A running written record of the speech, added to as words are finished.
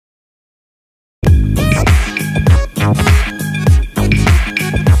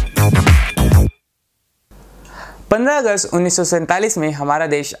15 अगस्त 1947 में हमारा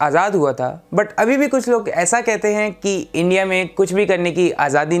देश आज़ाद हुआ था, बट अभी भी कुछ लोग ऐसा कहते हैं कि इंडिया में कुछ भी करने की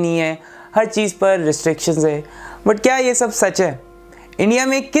आज़ादी नहीं है, हर चीज़ पर रिस्ट्रिक्शंस है। बट क्या ये सब सच है? इंडिया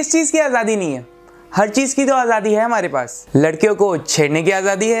में किस चीज़ की आज़ादी नहीं है? हर चीज़ की तो आज़ादी है हमारे पास। लड़कियों को छेड़ने की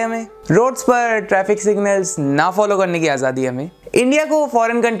आज़ादी है हमें, रोड्स पर ट्रैफिक सिग्नल्स ना फॉलो करने की आज़ादी है हमें। इंडिया को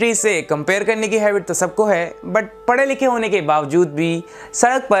फॉरेन कंट्रीज से कंपेयर करने की हैबिट तो सबको है, बट पढ़े लिखे होने के बावजूद भी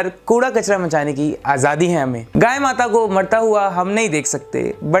सड़क पर कूड़ा कचरा मचाने की आज़ादी है हमें। गाय माता को मरता हुआ हम नहीं देख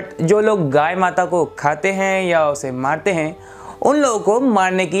सकते, बट जो लोग गाय माता को खाते हैं या उसे मारते हैं, उन लोगों को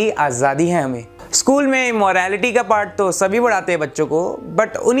मारने की आज़ादी है हमें। स्कूल में मॉरलिटी का पार्ट तो सभी पढ़ाते हैं बच्चों को,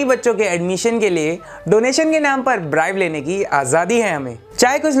 बट उन्हीं बच्चों के एडमिशन के लिए डोनेशन के नाम पर ब्राइब लेने की आज़ादी है हमें।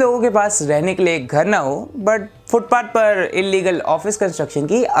 चाहे कुछ लोगों के पास रहने के लिए घर ना हो, बट फुटपाथ पर इलीगल ऑफिस कंस्ट्रक्शन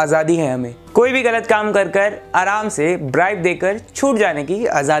की आज़ादी है हमें। कोई भी गलत काम कर आराम से ब्राइब देकर छूट जाने की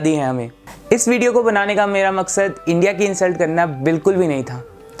आज़ादी है हमें। इस वीडियो को बनाने का मेरा मकसद इंडिया की इंसल्ट करना बिल्कुल भी नहीं था।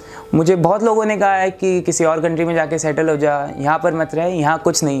 मुझे बहुत लोगों ने कहा है कि किसी और कंट्री में जाके सेटल हो जा, यहाँ पर मत रहे, यहाँ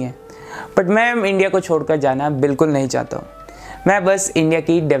कुछ नहीं है। बट मैं इंडिया को छोड़कर जाना बिल्कुल नहीं चाहता हूँ। मैं बस इंडिया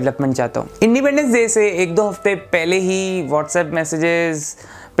की डेवलपमेंट चाहता हूँ। इंडिपेंडेंस डे से 1-2 हफ्ते पहले ही WhatsApp messages,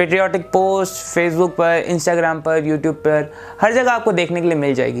 patriotic post Facebook पर, इंस्टाग्राम पर, यूट्यूब पर, हर जगह आपको देखने के लिए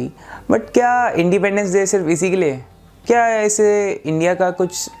मिल जाएगी। बट क्या इंडिपेंडेंस डे सिर्फ इसी के लिए? क्या ऐसे इंडिया का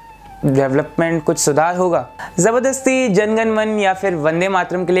कुछ डेवलपमेंट, कुछ सुधार होगा? ज़बरदस्ती जनगण मन या फिर वंदे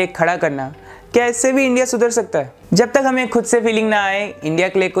मातरम के लिए खड़ा करना, क्या इससे भी इंडिया सुधर सकता है? जब तक हमें खुद से फीलिंग ना आए इंडिया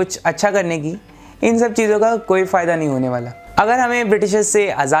के लिए कुछ अच्छा करने की, इन सब चीज़ों का कोई फ़ायदा नहीं होने वाला। अगर हमें ब्रिटिशर्स से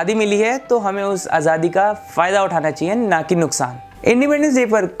आज़ादी मिली है तो हमें उस आज़ादी का फ़ायदा उठाना चाहिए, ना कि नुकसान। इंडिपेंडेंस डे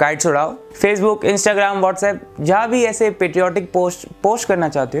पर काइट्स उड़ाओ, फेसबुक, इंस्टाग्राम, व्हाट्सएप, जहाँ भी ऐसे पेट्रियाटिक पोस्ट करना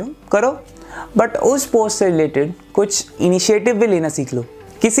चाहते हो करो, बट उस पोस्ट से रिलेटेड कुछ इनिशिएटिव भी लेना सीख लो।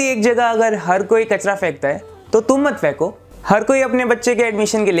 किसी एक जगह अगर हर कोई कचरा फेंकता है तो तुम मत फेंको। हर कोई अपने बच्चे के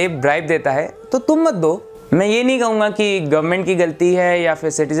एडमिशन के लिए ब्राइब देता है तो तुम मत दो। मैं ये नहीं कहूँगा कि गवर्नमेंट की गलती है या फिर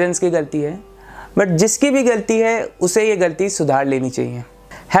सिटीजन्स की गलती है, बट जिसकी भी गलती है उसे ये गलती सुधार लेनी चाहिए।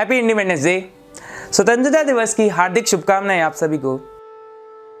 Happy independence day! स्वतंत्रता दिवस की हार्दिक शुभकामनाएं आप सभी को।